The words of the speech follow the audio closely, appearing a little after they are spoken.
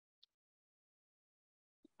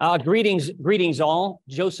Greetings all.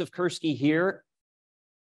 Joseph Kerski here.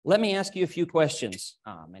 Let me ask you a few questions.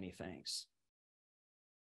 Many thanks.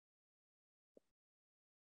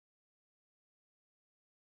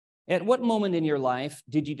 At what moment in your life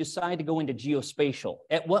did you decide to go into geospatial?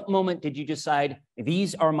 At what moment did you decide,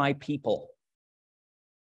 these are my people?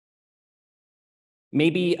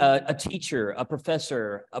 Maybe a teacher, a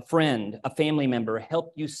professor, a friend, a family member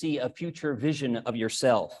helped you see a future vision of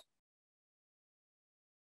yourself.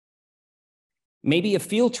 Maybe a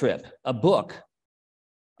field trip, a book,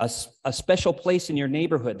 a special place in your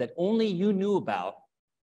neighborhood that only you knew about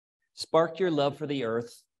sparked your love for the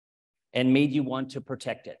earth and made you want to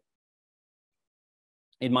protect it.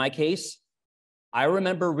 In my case, I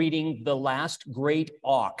remember reading The Last Great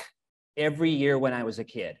Auk every year when I was a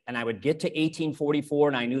kid. And I would get to 1844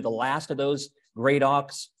 and I knew the last of those great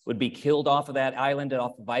auks would be killed off of that island,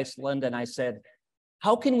 off of Iceland. And I said,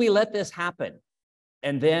 how can we let this happen?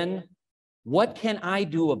 And then, what can I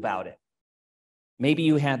do about it? Maybe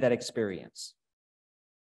you had that experience.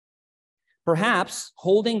 Perhaps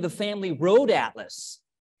holding the family road atlas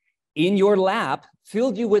in your lap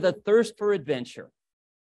filled you with a thirst for adventure.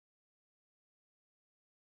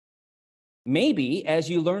 Maybe as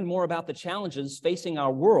you learned more about the challenges facing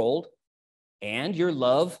our world and your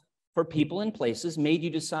love for people and places made you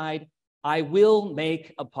decide, I will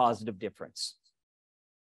make a positive difference.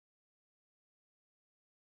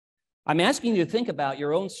 I'm asking you to think about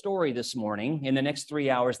your own story this morning in the next 3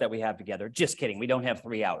 hours that we have together. Just kidding, we don't have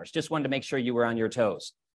 3 hours. Just wanted to make sure you were on your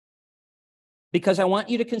toes. Because I want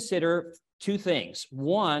you to consider two things.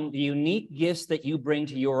 One, the unique gifts that you bring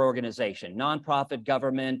to your organization, nonprofit,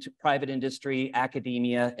 government, private industry,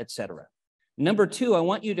 academia, etc. Number two, I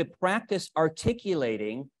want you to practice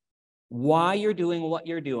articulating why you're doing what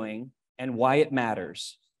you're doing and why it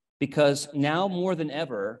matters. Because now more than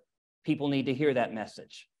ever, people need to hear that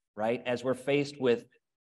message, right? As we're faced with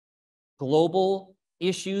global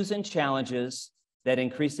issues and challenges that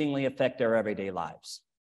increasingly affect our everyday lives.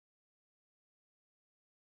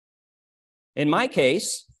 In my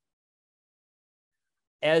case,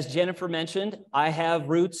 as Jennifer mentioned, I have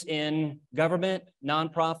roots in government,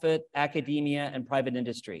 nonprofit, academia, and private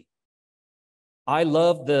industry. I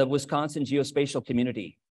love the Wisconsin geospatial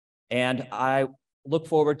community, and I look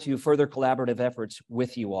forward to further collaborative efforts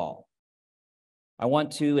with you all. I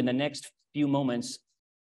want to, in the next few moments,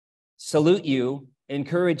 salute you,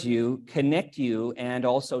 encourage you, connect you, and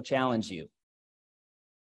also challenge you.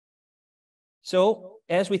 So,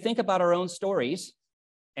 as we think about our own stories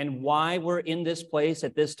and why we're in this place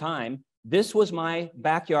at this time, this was my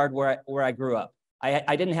backyard where I grew up.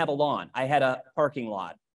 I didn't have a lawn. I had a parking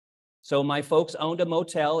lot. So my folks owned a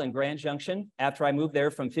motel in Grand Junction after I moved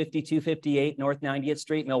there from 5258 North 90th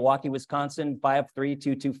Street, Milwaukee, Wisconsin,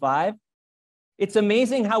 53225. It's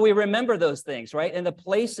amazing how we remember those things, right? And the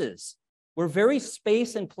places. We're very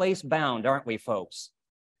space and place bound, aren't we, folks?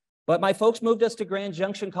 But my folks moved us to Grand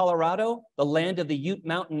Junction, Colorado, the land of the Ute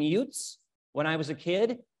Mountain Utes, when I was a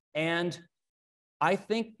kid. And I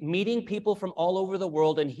think meeting people from all over the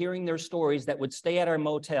world and hearing their stories that would stay at our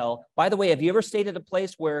motel. By the way, have you ever stayed at a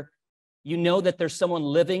place where you know that there's someone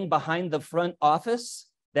living behind the front office?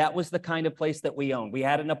 That was the kind of place that we owned. We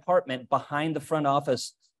had an apartment behind the front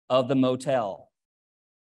office of the motel.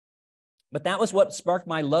 But that was what sparked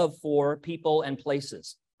my love for people and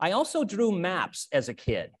places. I also drew maps as a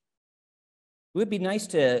kid. It would be nice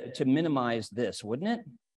to minimize this, wouldn't it?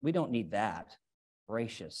 We don't need that.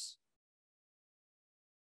 Gracious.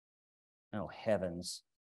 Oh, heavens.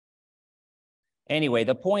 Anyway,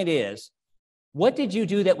 the point is, what did you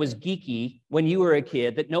do that was geeky when you were a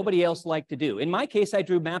kid that nobody else liked to do? In my case, I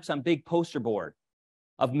drew maps on big poster board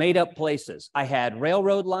of made-up places. I had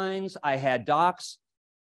railroad lines, I had docks,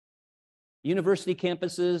 university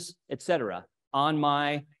campuses, etc. on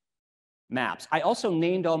my maps. I also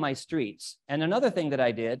named all my streets. And another thing that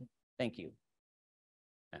I did, thank you.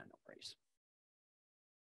 No worries.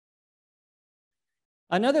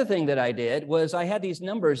 Another thing that I did was I had these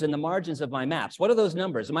numbers in the margins of my maps. What are those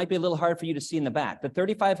numbers? It might be a little hard for you to see in the back. The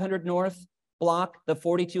 3500 North block, the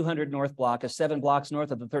 4200 North block is 7 blocks north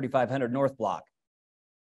of the 3500 North block.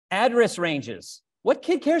 Address ranges. What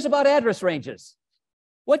kid cares about address ranges?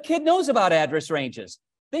 What kid knows about address ranges?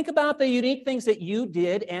 Think about the unique things that you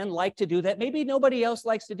did and like to do that maybe nobody else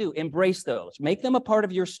likes to do. Embrace those. Make them a part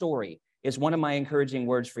of your story is one of my encouraging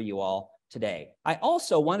words for you all today. I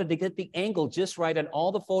also wanted to get the angle just right on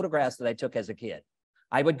all the photographs that I took as a kid.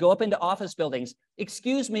 I would go up into office buildings.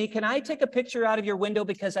 Excuse me, can I take a picture out of your window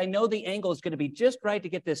because I know the angle is going to be just right to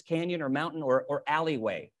get this canyon or mountain or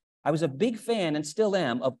alleyway. I was a big fan and still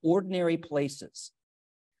am of ordinary places.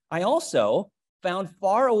 I also found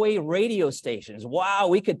faraway radio stations. Wow,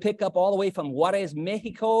 we could pick up all the way from Juarez,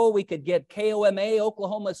 Mexico. We could get KOMA,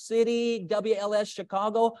 Oklahoma City, WLS,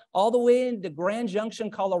 Chicago, all the way into Grand Junction,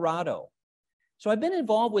 Colorado. So I've been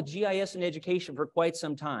involved with GIS in education for quite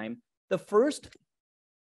some time. The first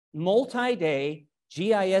multi-day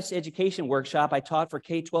GIS education workshop I taught for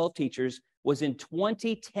K-12 teachers was in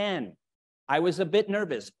 2010. I was a bit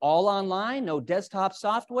nervous. All online, no desktop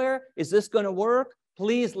software. Is this going to work?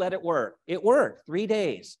 Please let it work. It worked, 3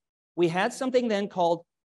 days. We had something then called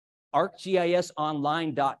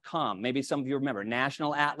arcgisonline.com. Maybe some of you remember,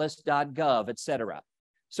 nationalatlas.gov, et cetera.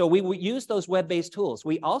 So we would use those web-based tools.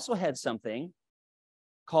 We also had something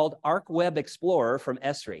called ArcWeb Explorer from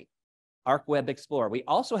Esri. ArcWeb Explorer. We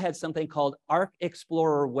also had something called Arc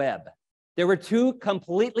Explorer Web. There were two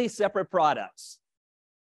completely separate products.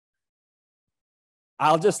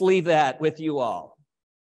 I'll just leave that with you all.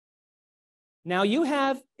 Now you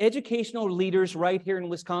have educational leaders right here in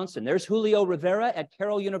Wisconsin. There's Julio Rivera at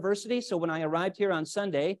Carroll University. So when I arrived here on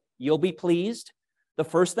Sunday, you'll be pleased. The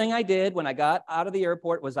first thing I did when I got out of the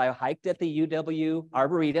airport was I hiked at the UW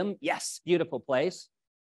Arboretum. Yes, beautiful place.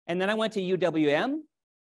 And then I went to UWM.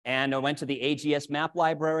 And I went to the AGS map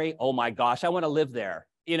library. Oh my gosh, I want to live there.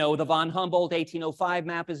 You know, the von Humboldt 1805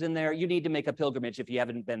 map is in there. You need to make a pilgrimage if you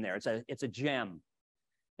haven't been there. It's a gem.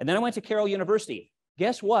 And then I went to Carroll University.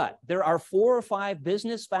 Guess what? There are 4 or 5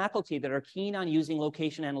 business faculty that are keen on using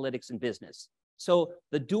location analytics in business. So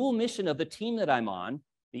the dual mission of the team that I'm on,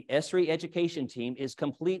 the Esri education team, is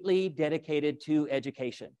completely dedicated to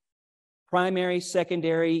education. Primary,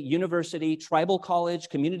 secondary, university, tribal college,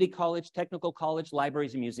 community college, technical college,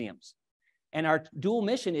 libraries, and museums. And our dual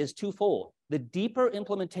mission is twofold. The deeper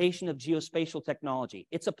implementation of geospatial technology.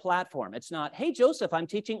 It's a platform. It's not, hey, Joseph, I'm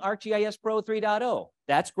teaching ArcGIS Pro 3.0.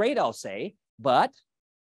 That's great, I'll say, but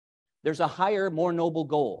there's a higher, more noble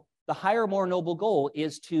goal. The higher, more noble goal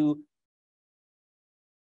is to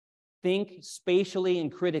think spatially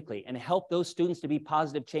and critically and help those students to be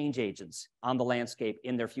positive change agents on the landscape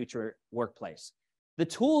in their future workplace. The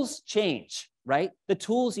tools change, right? The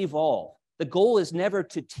tools evolve. The goal is never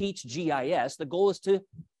to teach GIS. The goal is to,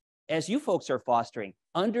 as you folks are fostering,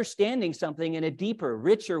 understanding something in a deeper,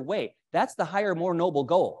 richer way. That's the higher, more noble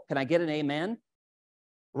goal. Can I get an amen?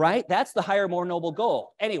 Right? That's the higher, more noble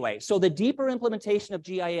goal. Anyway, so the deeper implementation of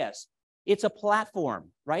GIS, it's a platform,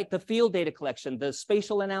 right? The field data collection, the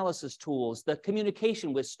spatial analysis tools, the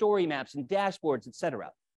communication with story maps and dashboards, et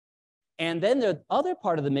cetera. And then the other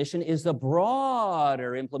part of the mission is the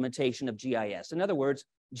broader implementation of GIS. In other words,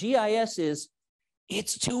 GIS is,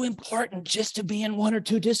 it's too important just to be in 1 or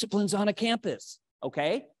 2 disciplines on a campus,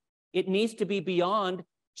 okay? It needs to be beyond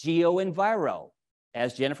geo-enviro.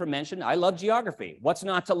 As Jennifer mentioned, I love geography. What's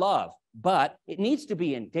not to love? But it needs to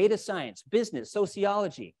be in data science, business,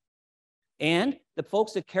 sociology. And the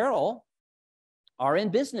folks at Carroll are in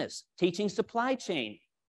business, teaching supply chain,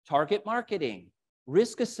 target marketing,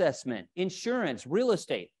 risk assessment, insurance, real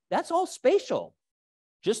estate. That's all spatial.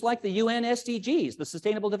 Just like the UN SDGs, the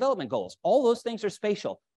Sustainable Development Goals. All those things are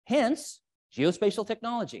spatial, hence geospatial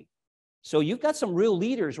technology. So you've got some real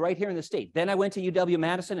leaders right here in the state. Then I went to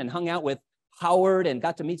UW-Madison and hung out with Howard and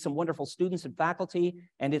got to meet some wonderful students and faculty,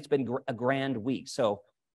 and it's been a grand week. So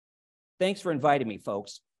thanks for inviting me,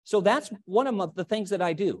 folks. So that's one of the things that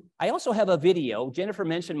I do. I also have a video. Jennifer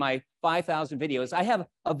mentioned my 5,000 videos. I have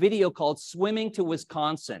a video called Swimming to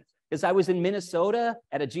Wisconsin, because I was in Minnesota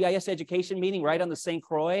at a GIS education meeting right on the St.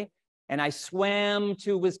 Croix, and I swam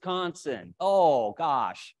to Wisconsin. Oh,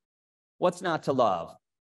 gosh, what's not to love?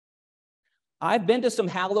 I've been to some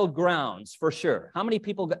hallowed grounds, for sure. How many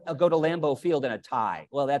people go to Lambeau Field in a tie?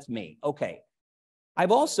 Well, that's me. Okay.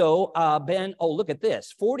 I've also been, oh, look at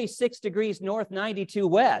this, 46 degrees north, 92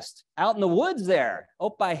 west, out in the woods there,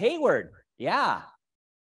 up by Hayward. Yeah.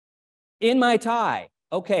 In my tie.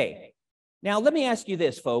 Okay. Now, let me ask you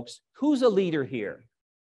this, folks. Who's a leader here?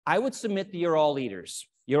 I would submit that you're all leaders.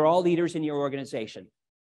 You're all leaders in your organization.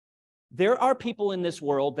 There are people in this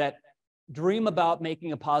world that dream about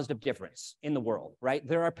making a positive difference in the world, right?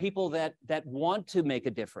 There are people that want to make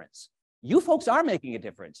a difference. You folks are making a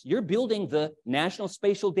difference. You're building the national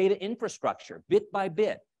spatial data infrastructure bit by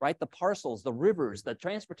bit, right? The parcels, the rivers, the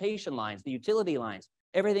transportation lines, the utility lines,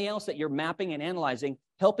 everything else that you're mapping and analyzing,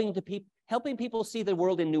 helping people see the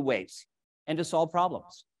world in new ways and to solve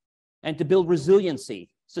problems and to build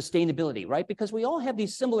resiliency, sustainability, right? Because we all have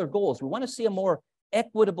these similar goals. We want to see a more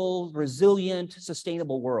equitable, resilient,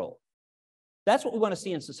 sustainable world. That's what we want to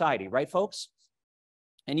see in society, right, folks?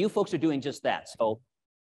 And you folks are doing just that. So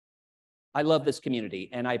I love this community,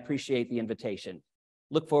 and I appreciate the invitation.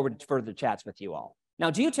 Look forward to further chats with you all. Now,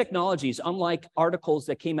 geotechnologies, unlike articles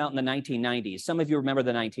that came out in the 1990s, some of you remember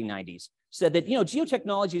the 1990s, said that,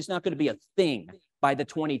 geotechnology is not going to be a thing by the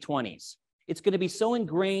 2020s. It's going to be so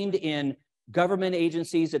ingrained in government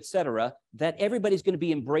agencies, et cetera, that everybody's going to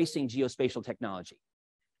be embracing geospatial technology.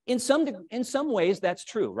 In some ways, that's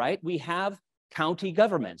true, right? We have county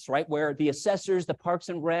governments, right, where the assessors, the parks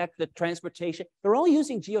and rec, the transportation, they're all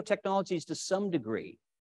using geotechnologies to some degree.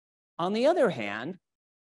 On the other hand,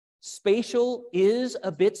 spatial is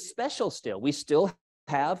a bit special still. We still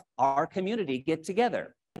have our community get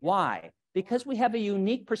together. Why? Because we have a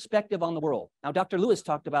unique perspective on the world. Now, Dr. Lewis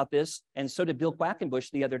talked about this, and so did Bill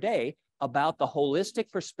Quackenbush the other day, about the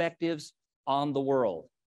holistic perspectives on the world.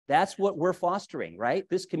 That's what we're fostering, right?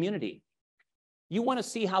 This community. You want to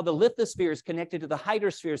see how the lithosphere is connected to the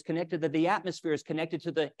hydrosphere, is connected to the atmosphere, is connected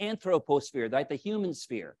to the anthroposphere, right? The human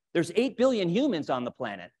sphere. There's 8 billion humans on the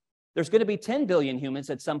planet. There's going to be 10 billion humans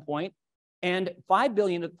at some point, and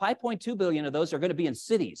 5.2 billion of those are going to be in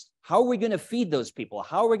cities. How are we going to feed those people?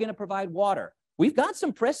 How are we going to provide water? We've got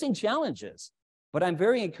some pressing challenges, but I'm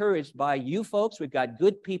very encouraged by you folks. We've got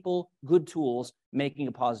good people, good tools, making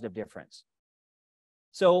a positive difference.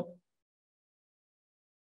 So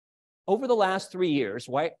over the last 3 years,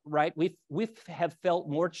 right, we have felt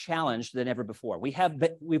more challenged than ever before.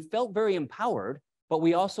 We've felt very empowered, but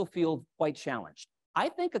we also feel quite challenged. I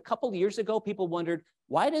think a couple of years ago, people wondered,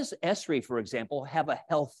 why does ESRI, for example, have a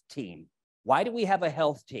health team? Why do we have a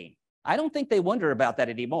health team? I don't think they wonder about that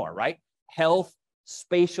anymore, right? Health,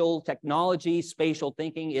 spatial technology, spatial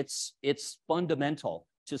thinking, it's fundamental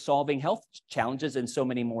to solving health challenges and so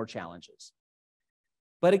many more challenges.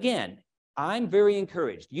 But again, I'm very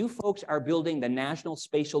encouraged. You folks are building the national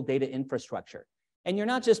spatial data infrastructure. And you're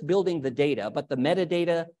not just building the data, but the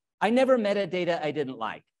metadata. I never metadata I didn't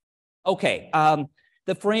like. Okay,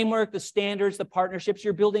 the framework, the standards, the partnerships,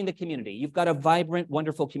 you're building the community. You've got a vibrant,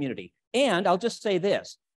 wonderful community. And I'll just say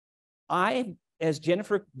this. I, as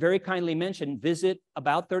Jennifer very kindly mentioned, visit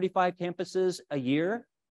about 35 campuses a year,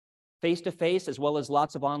 face-to-face, as well as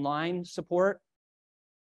lots of online support.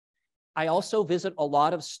 I also visit a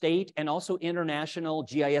lot of state and also international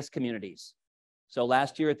GIS communities. So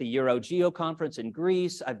last year at the EuroGeo conference in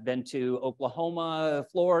Greece, I've been to Oklahoma,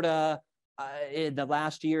 Florida, in the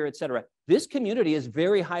last year, et cetera. This community is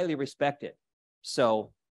very highly respected.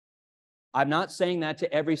 So I'm not saying that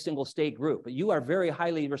to every single state group, but you are very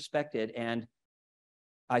highly respected, and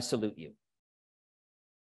I salute you.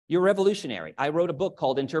 You're revolutionary. I wrote a book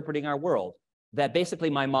called Interpreting Our World that basically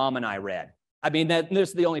my mom and I read. I mean,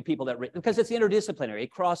 there's the only people that read, because it's interdisciplinary.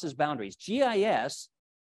 It crosses boundaries. GIS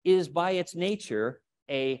is by its nature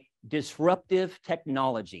a disruptive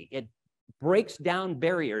technology. It breaks down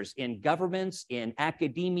barriers in governments, in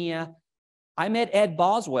academia. I met Ed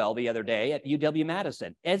Boswell the other day at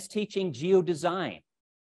UW-Madison. Ed's teaching geodesign.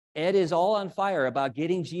 Ed is all on fire about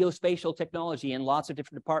getting geospatial technology in lots of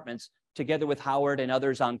different departments together with Howard and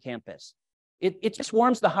others on campus. It just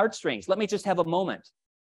warms the heartstrings. Let me just have a moment.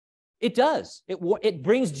 It does. It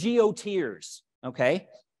brings geo-tears, okay?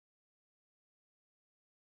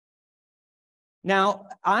 Now,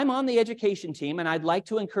 I'm on the education team, and I'd like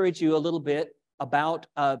to encourage you a little bit about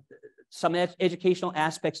some educational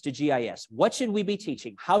aspects to GIS. What should we be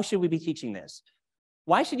teaching? How should we be teaching this?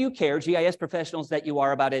 Why should you care, GIS professionals, that you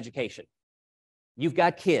are about education? You've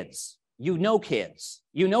got kids. You know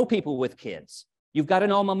people with kids. You've got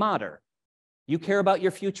an alma mater. You care about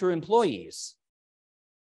your future employees.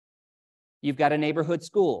 You've got a neighborhood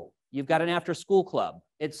school. You've got an after-school club,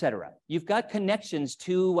 et cetera. You've got connections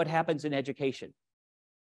to what happens in education.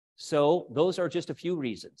 So those are just a few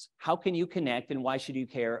reasons. How can you connect, and why should you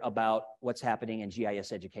care about what's happening in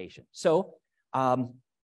GIS education? So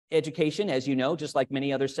education, as you know, just like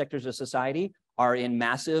many other sectors of society, are in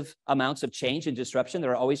massive amounts of change and disruption.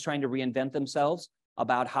 They're always trying to reinvent themselves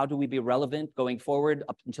about how do we be relevant going forward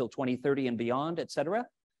up until 2030 and beyond, et cetera.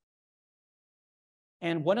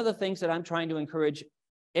 And one of the things that I'm trying to encourage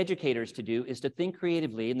educators to do is to think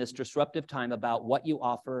creatively in this disruptive time about what you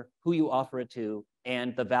offer, who you offer it to,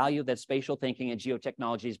 and the value that spatial thinking and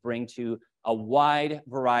geotechnologies bring to a wide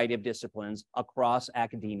variety of disciplines across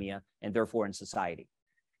academia and therefore in society.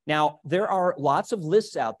 Now, there are lots of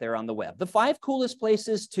lists out there on the web. The 5 coolest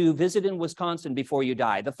places to visit in Wisconsin before you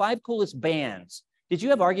die. The 5 coolest bands. Did you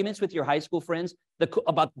have arguments with your high school friends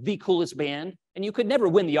about the coolest band? And you could never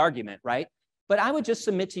win the argument, right? But I would just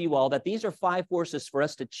submit to you all that these are 5 forces for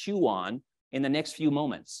us to chew on in the next few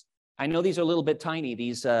moments. I know these are a little bit tiny,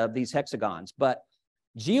 these hexagons, but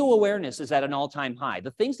geo-awareness is at an all-time high.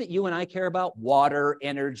 The things that you and I care about, water,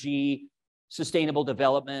 energy, sustainable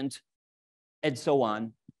development, and so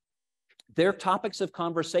on, they're topics of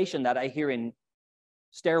conversation that I hear in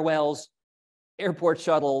stairwells, airport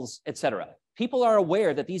shuttles, et cetera. People are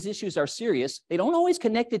aware that these issues are serious. They don't always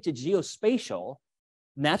connect it to geospatial.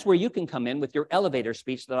 And that's where you can come in with your elevator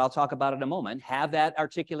speech that I'll talk about in a moment. Have that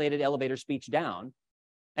articulated elevator speech down.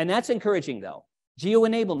 And that's encouraging, though.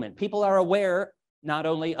 Geo-enablement. People are aware not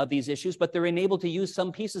only of these issues, but they're enabled to use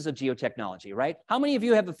some pieces of geotechnology, right? How many of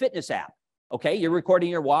you have a fitness app? Okay, you're recording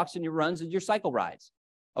your walks and your runs and your cycle rides.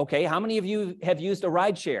 Okay, how many of you have used a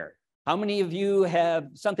ride share? How many of you have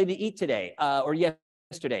something to eat today or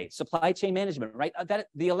yesterday? Supply chain management, right?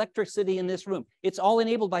 The electricity in this room, it's all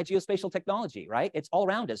enabled by geospatial technology, right? It's all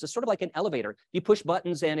around us. It's sort of like an elevator. You push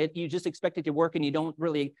buttons and you just expect it to work and you don't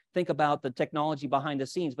really think about the technology behind the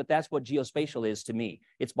scenes, but that's what geospatial is to me.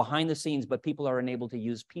 It's behind the scenes, but people are enabled to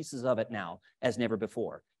use pieces of it now as never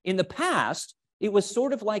before. In the past, it was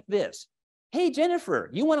sort of like this. Hey, Jennifer,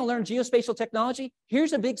 you want to learn geospatial technology?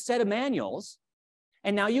 Here's a big set of manuals.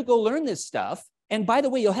 And now you go learn this stuff. And by the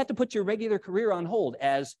way, you'll have to put your regular career on hold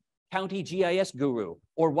as county GIS guru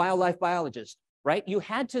or wildlife biologist, right? You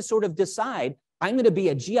had to sort of decide, I'm going to be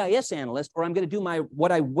a GIS analyst or I'm going to do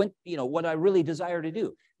what I really desire to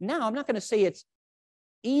do. Now, I'm not going to say it's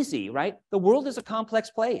easy, right? The world is a complex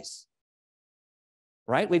place,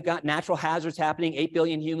 right? We've got natural hazards happening, 8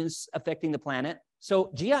 billion humans affecting the planet.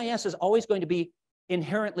 So GIS is always going to be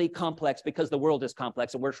inherently complex because the world is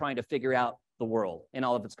complex and we're trying to figure out the world in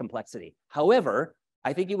all of its complexity. However,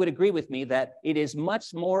 I think you would agree with me that it is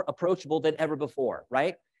much more approachable than ever before,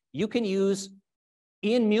 right? You can use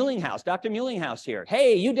Ian Muehlinghouse, Dr. Muehlinghouse here.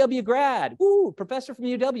 Hey, UW grad, ooh, professor from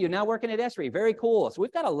UW, now working at Esri, very cool. So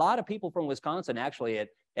we've got a lot of people from Wisconsin actually at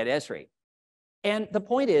Esri. And the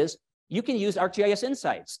point is, you can use ArcGIS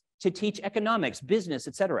Insights to teach economics, business,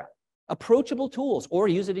 et cetera. Approachable tools, or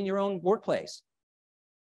use it in your own workplace.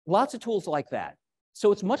 Lots of tools like that.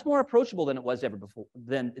 So it's much more approachable than it was ever before,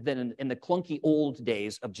 than in the clunky old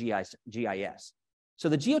days of GIS. So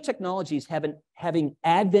the geotechnologies having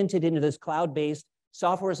advented into this cloud-based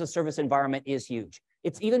software as a service environment is huge.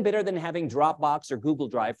 It's even better than having Dropbox or Google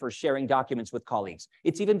Drive for sharing documents with colleagues.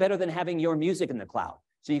 It's even better than having your music in the cloud.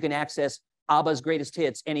 So you can access ABBA's greatest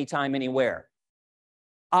hits anytime, anywhere.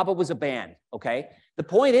 ABBA was a band, okay? The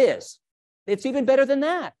point is, it's even better than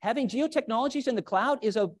that. Having geotechnologies in the cloud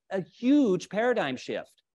is a huge paradigm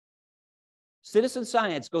shift. Citizen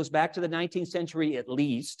science goes back to the 19th century at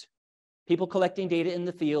least. People collecting data in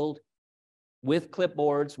the field with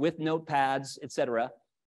clipboards, with notepads, et cetera.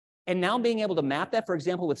 And now being able to map that, for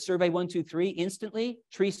example, with Survey 123 instantly,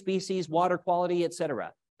 tree species, water quality, et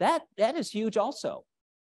cetera. That is huge also.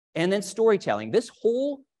 And then storytelling. This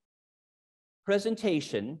whole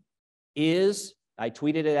presentation is, I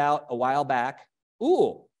tweeted it out a while back.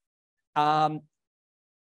 Ooh, right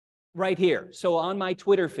here. So on my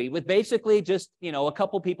Twitter feed with basically just, a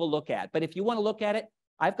couple people look at. But if you want to look at it,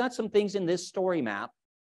 I've got some things in this story map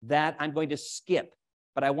that I'm going to skip.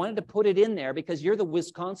 But I wanted to put it in there because you're the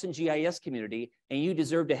Wisconsin GIS community and you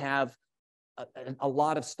deserve to have a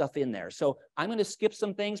lot of stuff in there. So I'm going to skip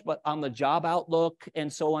some things, but on the job outlook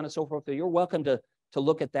and so on and so forth, you're welcome to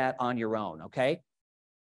look at that on your own, okay?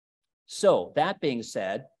 So that being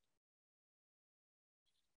said,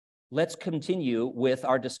 let's continue with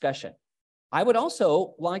our discussion. I would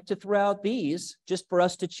also like to throw out these just for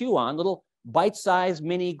us to chew on, little bite-sized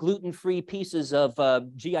mini gluten-free pieces of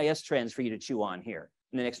GIS trends for you to chew on here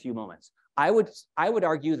in the next few moments. I would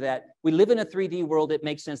argue that we live in a 3D world. It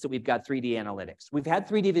makes sense that we've got 3D analytics. We've had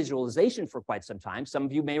 3D visualization for quite some time. Some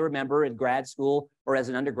of you may remember in grad school or as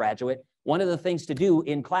an undergraduate, one of the things to do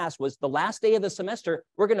in class was the last day of the semester,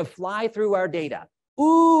 we're going to fly through our data.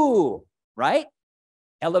 Ooh, right?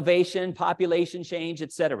 Elevation, population change,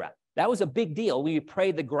 et cetera. That was a big deal. We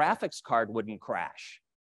prayed the graphics card wouldn't crash.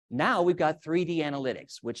 Now we've got 3D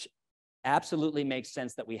analytics, which absolutely makes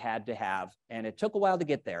sense that we had to have. And it took a while to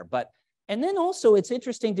get there. And then also it's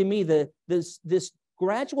interesting to me this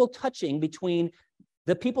gradual touching between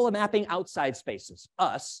the people mapping outside spaces,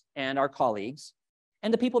 us and our colleagues,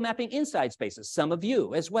 and the people mapping inside spaces, some of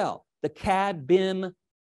you as well. The CAD, BIM,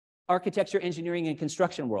 architecture, engineering, and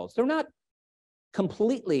construction worlds. They're not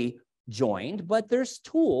completely joined, but there's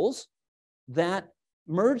tools that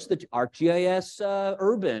merge the ArcGIS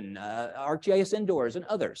Urban, ArcGIS Indoors, and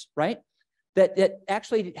others, right? That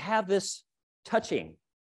actually have this touching,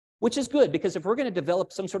 which is good because if we're going to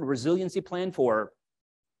develop some sort of resiliency plan for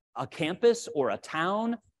a campus or a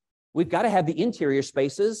town, we've got to have the interior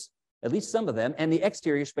spaces, at least some of them, and the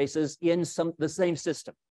exterior spaces in the same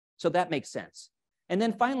system. So that makes sense. And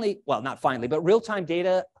then finally, well, not finally, but real-time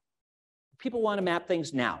data, people want to map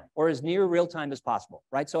things now or as near real-time as possible,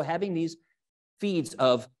 right? So having these feeds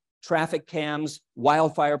of traffic cams,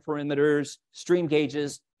 wildfire perimeters, stream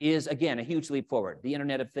gauges is, again, a huge leap forward, the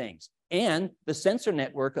Internet of Things. And the sensor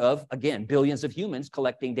network of, again, billions of humans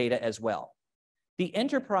collecting data as well. The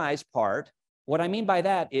enterprise part, what I mean by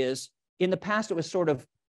that is, in the past, it was sort of,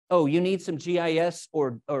 oh, you need some GIS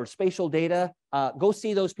or spatial data, go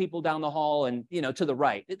see those people down the hall and, to the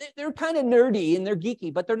right. They're kind of nerdy and they're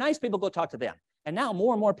geeky, but they're nice people, go talk to them. And now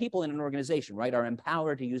more and more people in an organization, right, are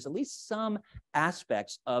empowered to use at least some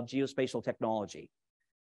aspects of geospatial technology.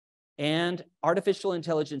 And artificial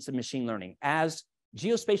intelligence and machine learning. As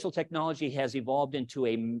geospatial technology has evolved into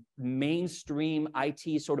a mainstream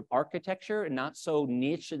IT sort of architecture and not so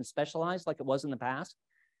niche and specialized like it was in the past,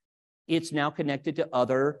 it's now connected to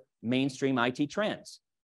other mainstream IT trends.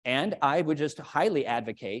 And I would just highly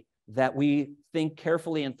advocate that we think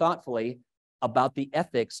carefully and thoughtfully about the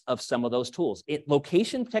ethics of some of those tools.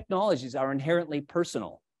 Location technologies are inherently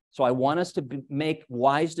personal. So I want us to make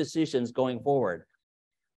wise decisions going forward.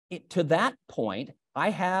 To that point,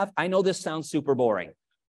 I know this sounds super boring.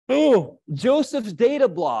 Oh, Joseph's data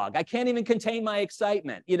blog. I can't even contain my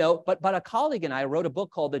excitement, but a colleague and I wrote a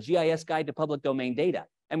book called The GIS Guide to Public Domain Data.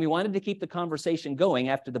 And we wanted to keep the conversation going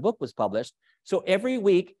after the book was published. So every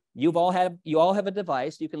week, you all have a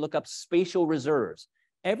device. You can look up spatial reserves.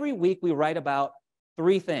 Every week, we write about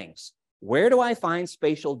 3 things. Where do I find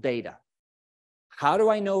spatial data? How do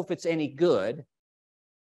I know if it's any good?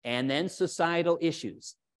 And then societal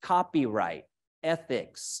issues, copyright,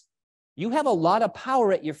 ethics. You have a lot of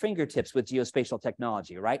power at your fingertips with geospatial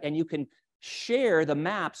technology, right? And you can share the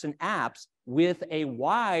maps and apps with a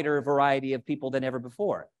wider variety of people than ever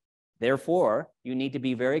before. Therefore, you need to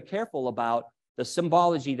be very careful about the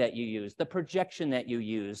symbology that you use, the projection that you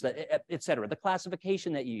use, et cetera, the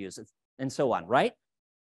classification that you use, and so on, right?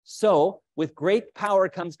 So with great power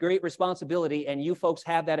comes great responsibility, and you folks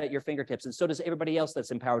have that at your fingertips, and so does everybody else that's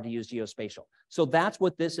empowered to use geospatial. So that's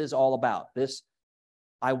what this is all about.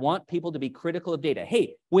 I want people to be critical of data.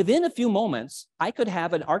 Hey, within a few moments, I could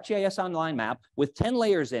have an ArcGIS Online map with 10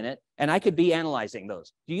 layers in it, and I could be analyzing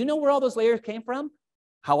those. Do you know where all those layers came from?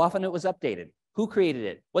 How often it was updated? Who created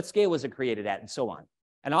it? What scale was it created at? And so on.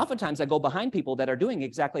 And oftentimes I go behind people that are doing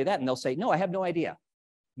exactly that, and they'll say, no, I have no idea.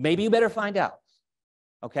 Maybe you better find out.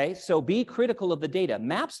 Okay, so be critical of the data.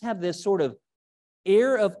 Maps have this sort of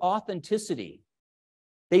air of authenticity.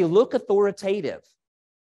 They look authoritative.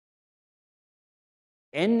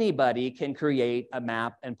 Anybody can create a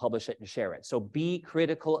map and publish it and share it. So be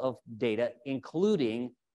critical of data,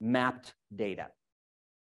 including mapped data.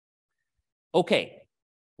 Okay,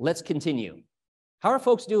 let's continue. How are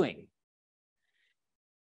folks doing?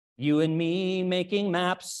 You and me making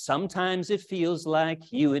maps. Sometimes it feels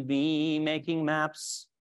like you and me making maps.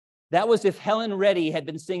 That was if Helen Reddy had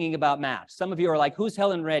been singing about maps. Some of you are like, who's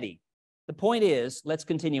Helen Reddy? The point is, let's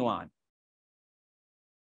continue on.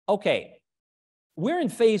 Okay. We're in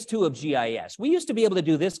phase 2 of GIS. We used to be able to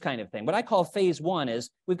do this kind of thing. What I call phase 1 is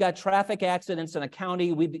we've got traffic accidents in a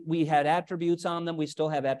county. We had attributes on them. We still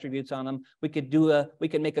have attributes on them. We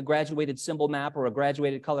could make a graduated symbol map or a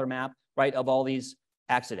graduated color map, right, of all these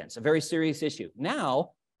accidents. A very serious issue.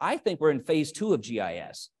 Now, I think we're in phase 2 of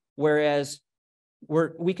GIS, whereas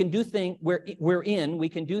we can do things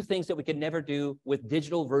that we could never do with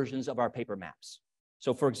digital versions of our paper maps.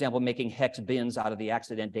 So for example, making hex bins out of the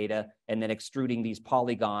accident data and then extruding these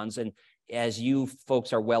polygons. And as you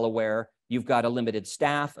folks are well aware, you've got a limited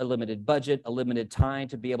staff, a limited budget, a limited time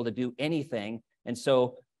to be able to do anything. And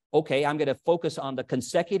so, okay, I'm going to focus on the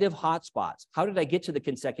consecutive hotspots. How did I get to the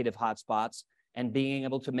consecutive hotspots and being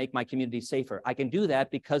able to make my community safer? I can do that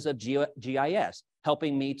because of GIS,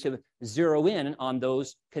 helping me to zero in on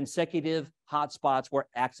those consecutive hotspots where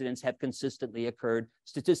accidents have consistently occurred,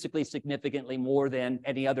 statistically significantly more than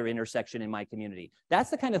any other intersection in my community. That's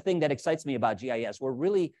the kind of thing that excites me about GIS. We're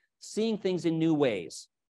really seeing things in new ways.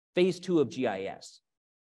 Phase 2 of GIS.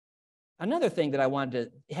 Another thing that I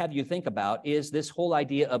wanted to have you think about is this whole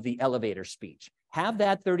idea of the elevator speech. Have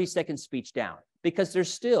that 30-second speech down, because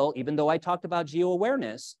there's still, even though I talked about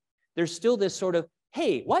geo-awareness, there's still this sort of,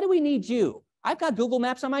 hey, why do we need you? I've got Google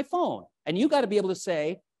Maps on my phone. And you got to be able to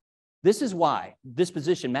say, this is why this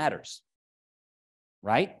position matters,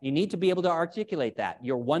 right? You need to be able to articulate that.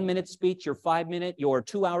 Your 1-minute speech, your 5-minute, your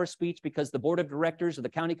 2-hour speech, because the board of directors or the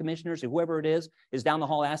county commissioners or whoever it is down the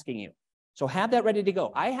hall asking you. So have that ready to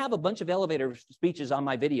go. I have a bunch of elevator speeches on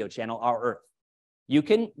my video channel, Our Earth. You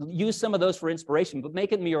can use some of those for inspiration, but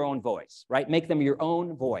make them your own voice, right? Make them your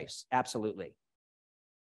own voice, absolutely.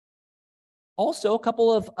 Also, a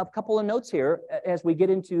couple of notes here as we get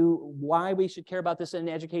into why we should care about this in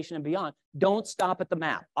education and beyond. Don't stop at the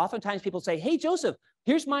map. Oftentimes people say, hey, Joseph,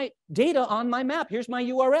 here's my data on my map. Here's my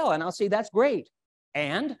URL. And I'll say, that's great.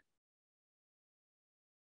 And?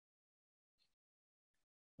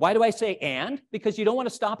 Why do I say and? Because you don't want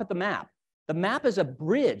to stop at the map. The map is a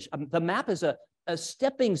bridge. The map is a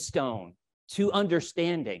stepping stone to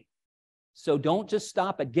understanding. So don't just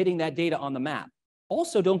stop at getting that data on the map.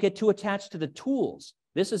 Also, don't get too attached to the tools.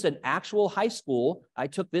 This is an actual high school. I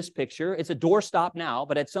took this picture. It's a doorstop now,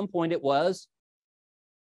 but at some point it was.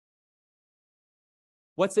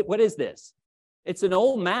 What is this? It's an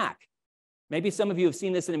old Mac. Maybe some of you have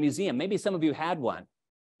seen this in a museum. Maybe some of you had one.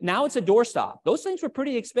 Now it's a doorstop. Those things were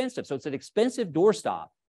pretty expensive, so it's an expensive doorstop.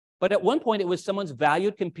 But at one point, it was someone's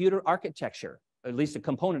valued computer architecture, at least a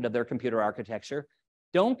component of their computer architecture.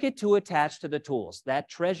 Don't get too attached to the tools. That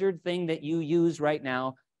treasured thing that you use right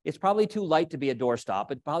now, it's probably too light to be a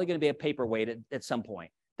doorstop. It's probably going to be a paperweight at some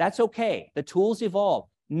point. That's okay. The tools evolve.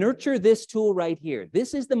 Nurture this tool right here.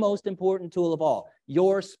 This is the most important tool of all.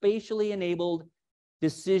 Your spatially enabled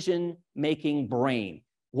decision-making brain.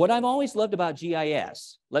 What I've always loved about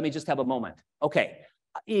GIS, let me just have a moment, okay,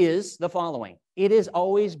 is the following. It has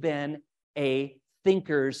always been a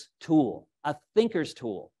thinker's tool, a thinker's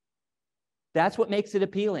tool. That's what makes it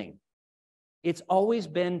appealing. It's always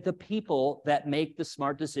been the people that make the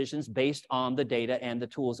smart decisions based on the data and the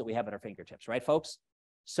tools that we have at our fingertips, right, folks?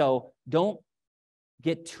 So don't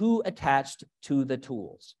get too attached to the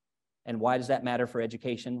tools. And why does that matter for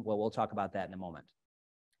education? Well, we'll talk about that in a moment.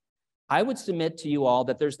 I would submit to you all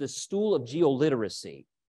that there's this stool of geoliteracy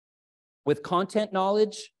with content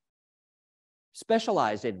knowledge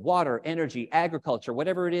specialized in water, energy, agriculture,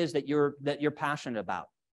 whatever it is that you're passionate about.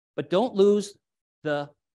 But don't lose the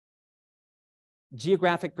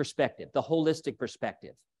geographic perspective, the holistic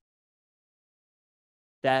perspective,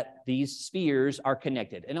 that these spheres are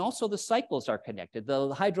connected. And also the cycles are connected,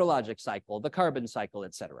 the hydrologic cycle, the carbon cycle,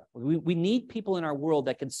 et cetera. We need people in our world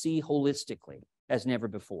that can see holistically as never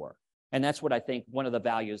before. And that's what I think one of the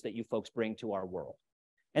values that you folks bring to our world.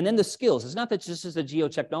 And then the skills. It's not that just is the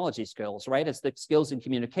geotechnology skills, right? It's the skills in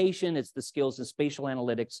communication, it's the skills in spatial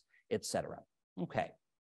analytics, et cetera. Okay.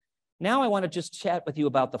 Now I want to just chat with you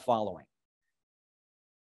about the following.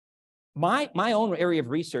 My own area of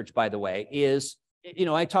research, by the way, is,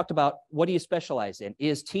 I talked about what do you specialize in,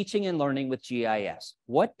 is teaching and learning with GIS.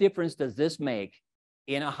 What difference does this make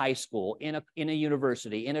in a high school, in a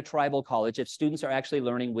university, in a tribal college, if students are actually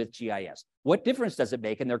learning with GIS? What difference does it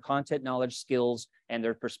make in their content knowledge, skills, and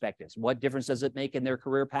their perspectives? What difference does it make in their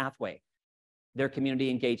career pathway, their community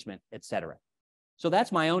engagement, et cetera? So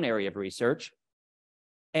that's my own area of research.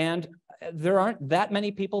 And there aren't that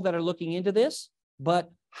many people that are looking into this, but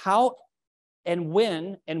how and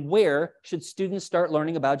when and where should students start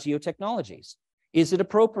learning about geotechnologies? Is it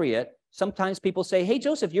appropriate? Sometimes people say, hey,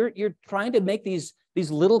 Joseph, you're trying to make these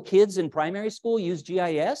little kids in primary school use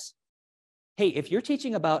GIS? Hey, if you're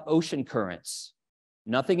teaching about ocean currents,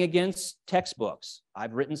 nothing against textbooks.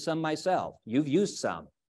 I've written some myself. You've used some.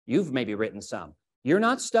 You've maybe written some. You're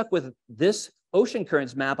not stuck with this ocean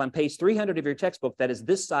currents map on page 300 of your textbook that is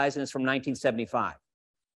this size and it's from 1975.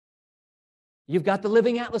 You've got the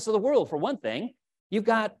Living Atlas of the World, for one thing. You've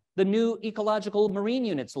got the new Ecological Marine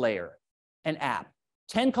Units layer, an app,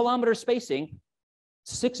 10-kilometer spacing,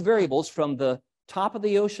 6 variables from the top of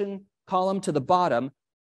the ocean column to the bottom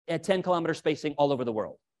at 10-kilometer spacing all over the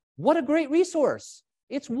world. What a great resource.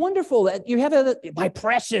 It's wonderful that you have my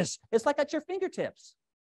precious, it's like at your fingertips.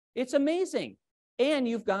 It's amazing. And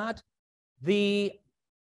you've got the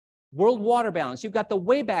world water balance. You've got the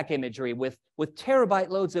Wayback imagery with terabyte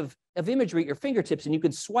loads of imagery at your fingertips, and you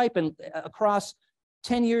can swipe and across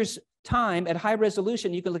 10 years time at high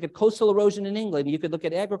resolution. You can look at coastal erosion in England. You could look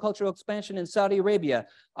at agricultural expansion in Saudi Arabia,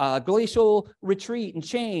 glacial retreat and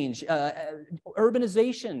change,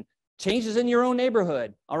 urbanization, changes in your own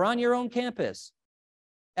neighborhood or on your own campus.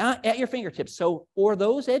 At your fingertips. So for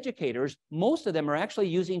those educators, most of them are actually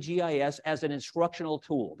using GIS as an instructional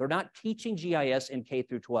tool. They're not teaching GIS in K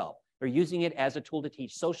through 12. They're using it as a tool to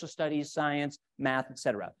teach social studies, science, math,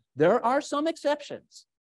 etc. There are some exceptions.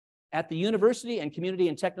 At the university and community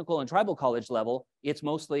and technical and tribal college level, it's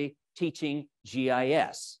mostly teaching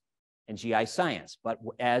GIS and GI science. But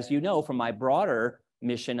as you know from my broader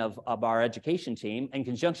mission of our education team, in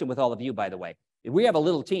conjunction with all of you, by the way, we have a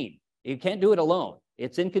little team. You can't do it alone.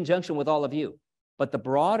 It's in conjunction with all of you. But the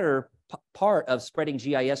broader part of spreading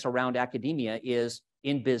GIS around academia is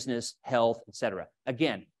in business, health, et cetera.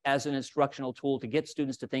 Again, as an instructional tool to get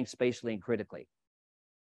students to think spatially and critically.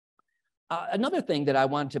 Another thing that I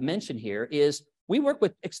wanted to mention here is we work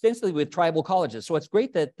extensively with tribal colleges. So it's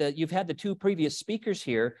great that you've had the two previous speakers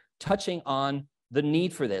here touching on the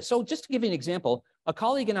need for this. So just to give you an example, a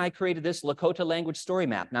colleague and I created this Lakota language story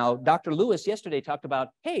map. Now, Dr. Lewis yesterday talked about,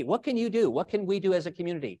 hey, what can you do? What can we do as a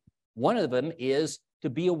community? One of them is to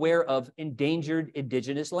be aware of endangered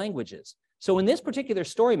indigenous languages. So in this particular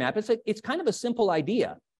story map, it's kind of a simple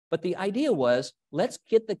idea, but the idea was, let's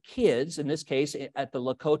get the kids, in this case, at the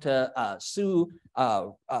Lakota Sioux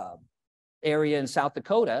area in South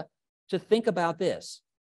Dakota, to think about this.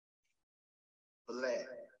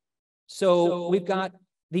 So we've got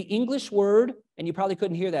the English word, and you probably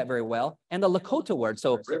couldn't hear that very well, and the Lakota word.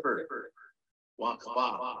 So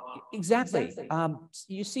exactly.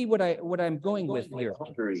 You see what I'm going with here.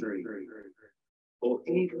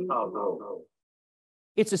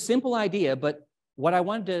 It's a simple idea, but what I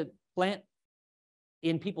wanted to plant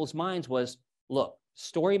in people's minds was, look,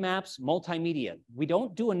 story maps, multimedia. We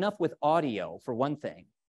don't do enough with audio, for one thing.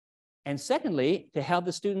 And secondly, to have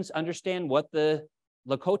the students understand what the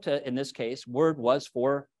Lakota, in this case, word was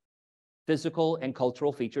for physical and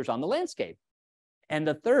cultural features on the landscape. And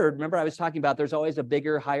the third, remember I was talking about there's always a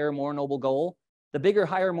bigger, higher, more noble goal. The bigger,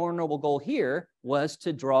 higher, more noble goal here was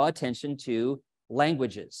to draw attention to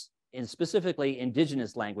languages, and specifically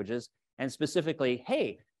indigenous languages, and specifically,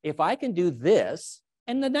 hey, if I can do this,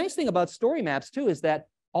 and the nice thing about story maps too is that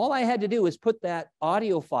all I had to do is put that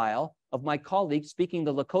audio file of my colleague speaking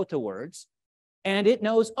the Lakota words, and it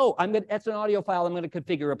knows, oh, that's an audio file, I'm going to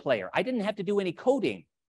configure a player. I didn't have to do any coding.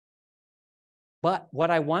 But what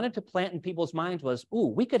I wanted to plant in people's minds was, ooh,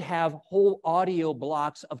 we could have whole audio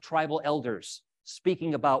blocks of tribal elders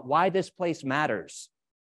speaking about why this place matters.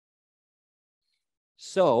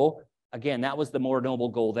 So again, that was the more noble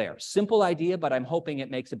goal there. Simple idea, but I'm hoping it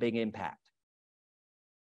makes a big impact.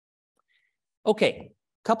 Okay,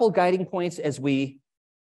 couple guiding points as we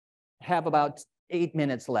have about 8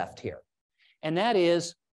 minutes left here. And that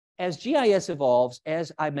is, as GIS evolves,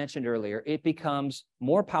 as I mentioned earlier, it becomes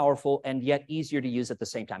more powerful and yet easier to use at the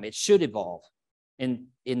same time. It should evolve in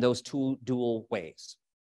those two dual ways.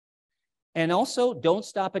 And also, don't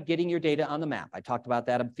stop at getting your data on the map. I talked about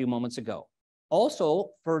that a few moments ago.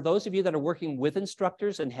 Also, for those of you that are working with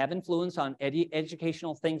instructors and have influence on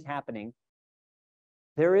educational things happening,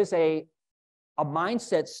 there is a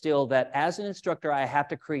mindset still that as an instructor, I have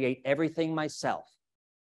to create everything myself.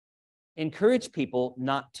 Encourage people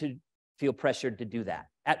not to feel pressured to do that.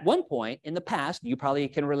 At one point in the past, you probably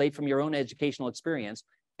can relate from your own educational experience,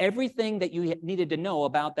 everything that you needed to know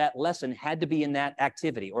about that lesson had to be in that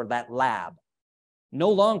activity or that lab. No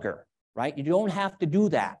longer, right? You don't have to do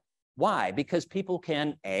that. Why? Because people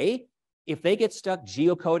can, if they get stuck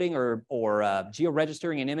geocoding or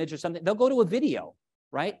geo-registering an image or something, they'll go to a video,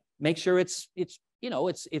 right? Make sure it's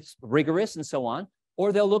rigorous and so on.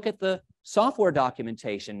 Or they'll look at the software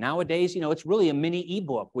documentation. Nowadays, it's really a mini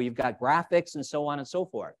ebook where you've got graphics and so on and so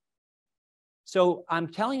forth. So I'm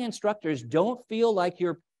telling instructors, don't feel like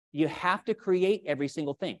you have to create every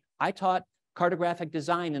single thing. I taught cartographic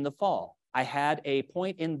design in the fall. I had a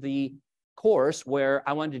point in the course where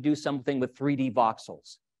I wanted to do something with 3D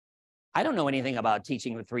voxels. I don't know anything about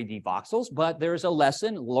teaching with 3D voxels, but there's a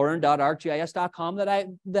lesson, learn.arcgis.com,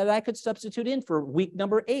 that I could substitute in for week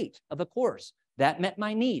number 8 of the course. That met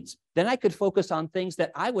my needs. Then I could focus on things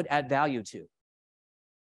that I would add value to.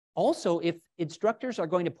 Also, if instructors are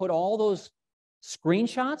going to put all those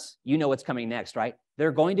screenshots, you know what's coming next, right?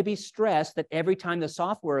 They're going to be stressed that every time the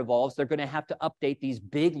software evolves, they're going to have to update these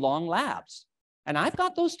big, long labs. And I've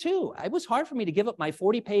got those too. It was hard for me to give up my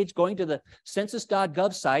 40-page going to the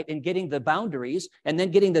census.gov site and getting the boundaries and then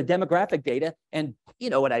getting the demographic data. And you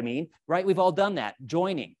know what I mean, right? We've all done that,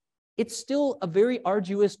 joining. It's still a very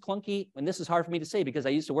arduous, clunky, and this is hard for me to say because I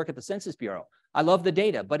used to work at the Census Bureau. I love the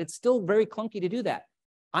data, but it's still very clunky to do that.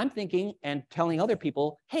 I'm thinking and telling other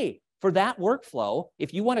people, hey, for that workflow,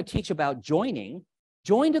 if you want to teach about joining,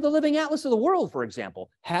 join to the Living Atlas of the World, for example.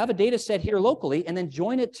 Have a data set here locally and then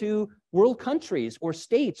join it to world countries or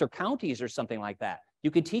states or counties or something like that. You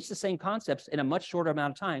can teach the same concepts in a much shorter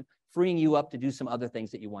amount of time, freeing you up to do some other things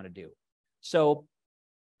that you want to do. So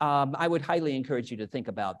I would highly encourage you to think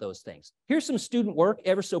about those things. Here's some student work,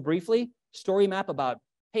 ever so briefly. Story map about,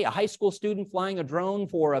 hey, a high school student flying a drone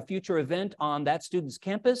for a future event on that student's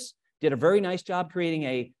campus. Did a very nice job creating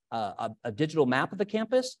a digital map of the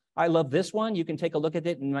campus. I love this one. You can take a look at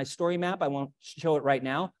it in my story map. I won't show it right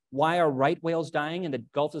now. Why are right whales dying in the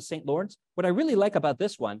Gulf of St. Lawrence? What I really like about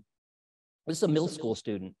this one, this is a middle school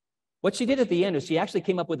student. What she did at the end is she actually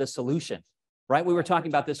came up with a solution, right? We were talking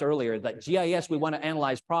about this earlier, that GIS, we want to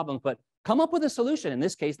analyze problems, but Come up with a solution. In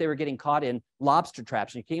this case, they were getting caught in lobster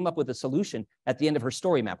traps. And she came up with a solution at the end of her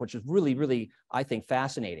story map, which is really, really, I think,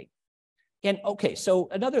 fascinating. And okay, so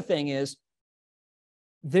another thing is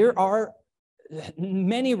there are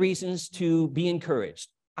many reasons to be encouraged.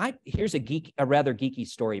 Here's a rather geeky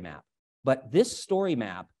story map, but this story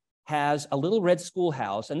map has a little red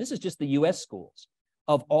schoolhouse, and this is just the US schools,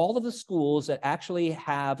 of all of the schools that actually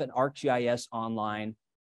have an ArcGIS online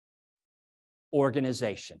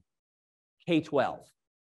organization, K-12.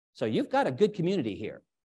 So you've got a good community here.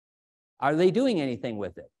 Are they doing anything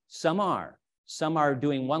with it? Some are. Some are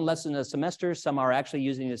doing one lesson a semester. Some are actually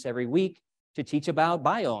using this every week to teach about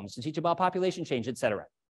biomes, to teach about population change, et cetera.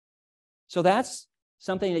 So that's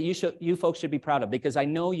something that you folks should be proud of, because I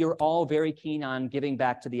know you're all very keen on giving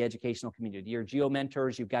back to the educational community. You're geo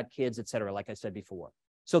mentors, you've got kids, et cetera, like I said before.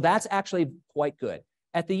 So that's actually quite good.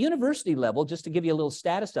 At the university level, just to give you a little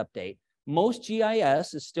status update, most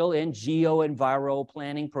GIS is still in geo-enviro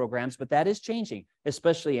planning programs, but that is changing,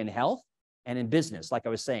 especially in health and in business. Like I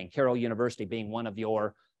was saying, Carroll University being one of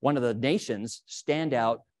the nation's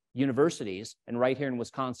standout universities, and right here in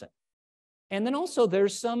Wisconsin. And then also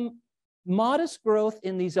there's some modest growth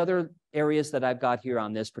in these other areas that I've got here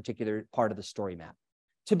on this particular part of the story map.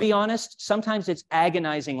 To be honest, sometimes it's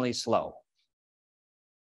agonizingly slow.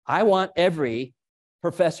 I want every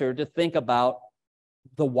professor to think about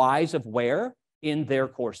the whys of where in their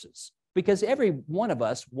courses, because every one of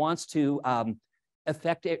us wants to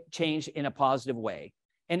affect change in a positive way.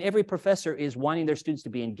 And every professor is wanting their students to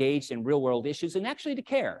be engaged in real world issues and actually to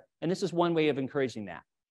care. And this is one way of encouraging that.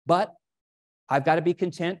 But I've got to be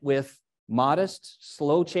content with modest,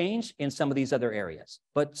 slow change in some of these other areas.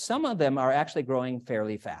 But some of them are actually growing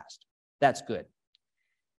fairly fast. That's good.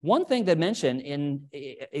 One thing to mention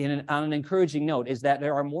on an encouraging note is that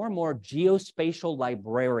there are more and more geospatial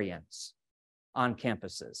librarians on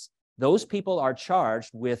campuses. Those people are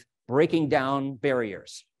charged with breaking down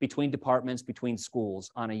barriers between departments, between schools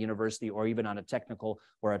on a university or even on a technical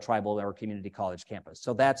or a tribal or community college campus.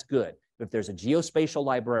 So that's good. If there's a geospatial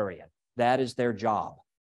librarian, that is their job,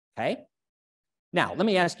 okay? Now, let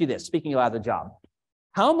me ask you this, speaking about the job.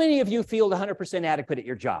 How many of you feel 100% adequate at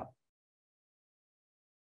your job?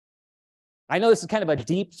 I know this is kind of a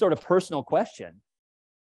deep sort of personal question.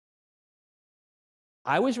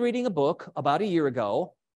 I was reading a book about a year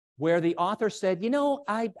ago where the author said, you know,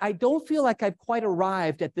 I don't feel like I've quite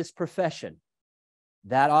arrived at this profession.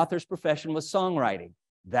 That author's profession was songwriting.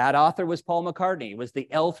 That author was Paul McCartney. It was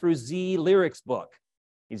the L through Z lyrics book.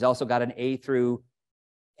 He's also got an A through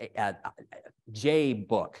J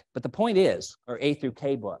book. But the point is, or A through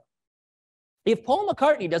K book. If Paul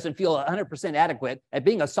McCartney doesn't feel 100% adequate at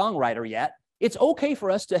being a songwriter yet, it's okay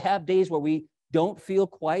for us to have days where we don't feel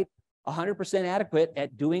quite 100% adequate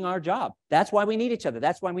at doing our job. That's why we need each other.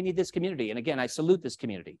 That's why we need this community. And again, I salute this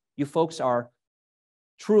community. You folks are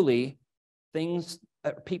truly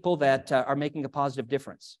people that are making a positive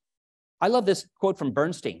difference. I love this quote from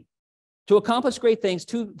Bernstein. To accomplish great things,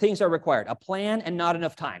 two things are required: a plan and not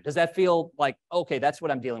enough time. Does that feel like, okay, that's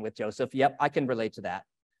what I'm dealing with, Joseph? Yep, I can relate to that.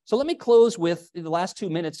 So let me close with, in the last 2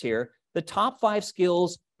 minutes here, the top 5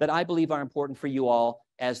 skills that I believe are important for you all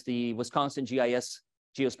as the Wisconsin GIS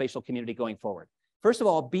geospatial community going forward. First of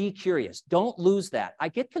all, be curious. Don't lose that. I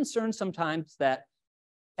get concerned sometimes that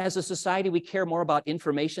as a society, we care more about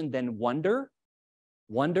information than wonder.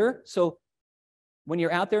 So when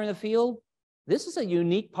you're out there in the field, this is a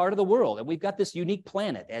unique part of the world. And we've got this unique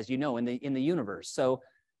planet, as you know, in the universe. So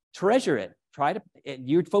treasure it.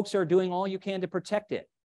 You folks are doing all you can to protect it.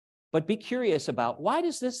 But be curious about why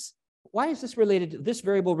is this related to this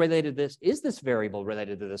variable related to this? Is this variable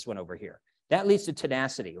related to this one over here? That leads to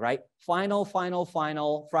tenacity, right? Final,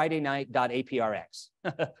 Friday night.aprx,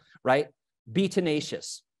 right? Be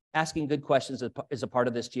tenacious. Asking good questions is a part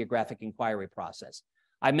of this geographic inquiry process.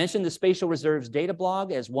 I mentioned the Spatial Reserves data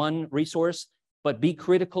blog as one resource, but be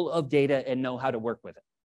critical of data and know how to work with it.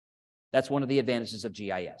 That's one of the advantages of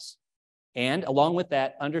GIS. And along with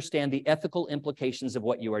that, understand the ethical implications of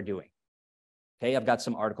what you are doing. Okay, I've got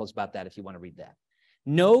some articles about that if you want to read that.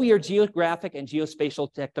 Know your geographic and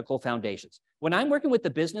geospatial technical foundations. When I'm working with the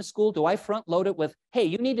business school, do I front load it with, hey,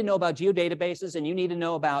 you need to know about geodatabases and you need to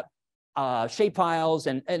know about shapefiles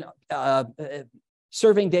and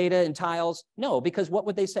serving data and tiles? No, because what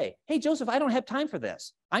would they say? Hey, Joseph, I don't have time for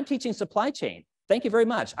this. I'm teaching supply chain. Thank you very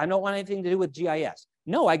much. I don't want anything to do with GIS.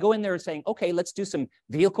 No, I go in there and saying, okay, let's do some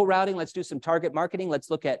vehicle routing. Let's do some target marketing. Let's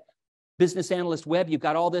look at business analyst web. You've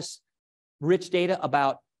got all this rich data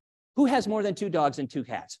about who has more than 2 dogs and 2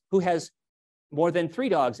 cats, who has more than 3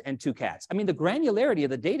 dogs and 2 cats. I mean, the granularity of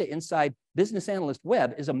the data inside business analyst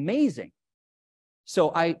web is amazing.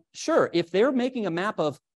 So sure, if they're making a map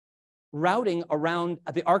of routing around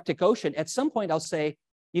the Arctic Ocean, at some point I'll say,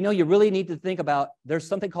 you know, you really need to think about, there's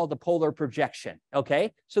something called the polar projection,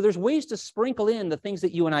 okay? So there's ways to sprinkle in the things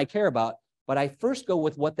that you and I care about, but I first go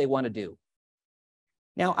with what they want to do.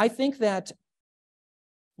 Now, I think that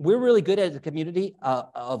we're really good as a community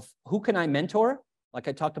of who can I mentor, like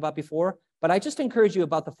I talked about before, but I just encourage you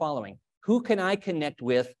about the following. Who can I connect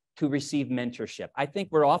with to receive mentorship? I think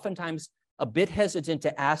we're oftentimes a bit hesitant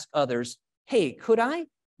to ask others, hey, could I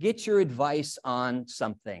get your advice on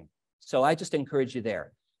something? So I just encourage you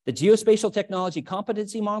there. The geospatial technology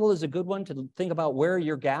competency model is a good one to think about where are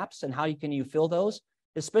your gaps and how can you fill those,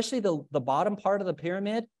 especially the bottom part of the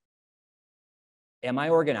pyramid. Am I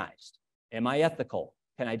organized? Am I ethical?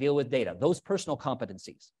 Can I deal with data? Those personal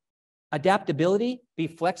competencies. Adaptability, be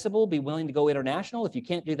flexible, be willing to go international. If you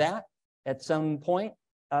can't do that at some point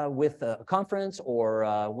with a conference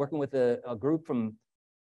or working with a group from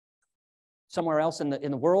somewhere else in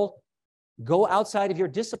the world, go outside of your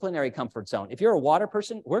disciplinary comfort zone. If you're a water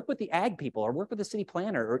person, work with the ag people or work with the city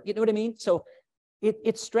planner, or you know what I mean? So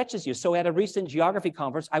it stretches you. So at a recent geography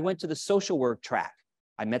conference, I went to the social work track.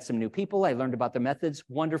 I met some new people. I learned about their methods.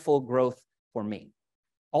 Wonderful growth for me.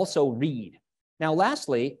 Also read. Now,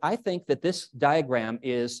 lastly, I think that this diagram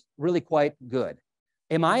is really quite good.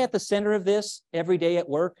 Am I at the center of this every day at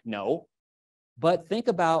work? No. But think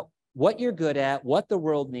about what you're good at, what the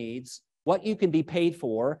world needs, what you can be paid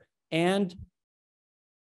for, and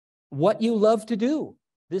what you love to do.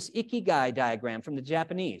 This Ikigai diagram from the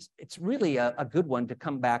Japanese, it's really a good one to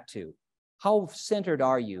come back to. How centered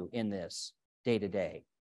are you in this day to day?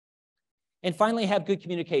 And finally, have good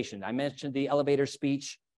communication. I mentioned the elevator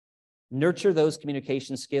speech. Nurture those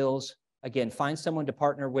communication skills. Again, find someone to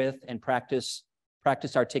partner with and practice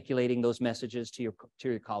articulating those messages to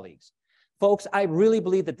your colleagues. Folks, I really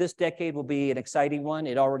believe that this decade will be an exciting one.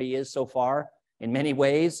 It already is so far in many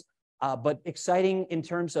ways. But exciting in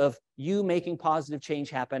terms of you making positive change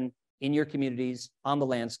happen in your communities, on the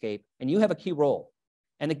landscape, and you have a key role.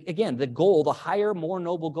 And again, the goal, the higher, more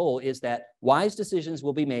noble goal is that wise decisions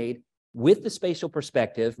will be made with the spatial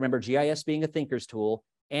perspective, remember GIS being a thinker's tool,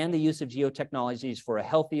 and the use of geotechnologies for a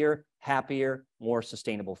healthier, happier, more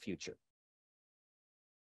sustainable future.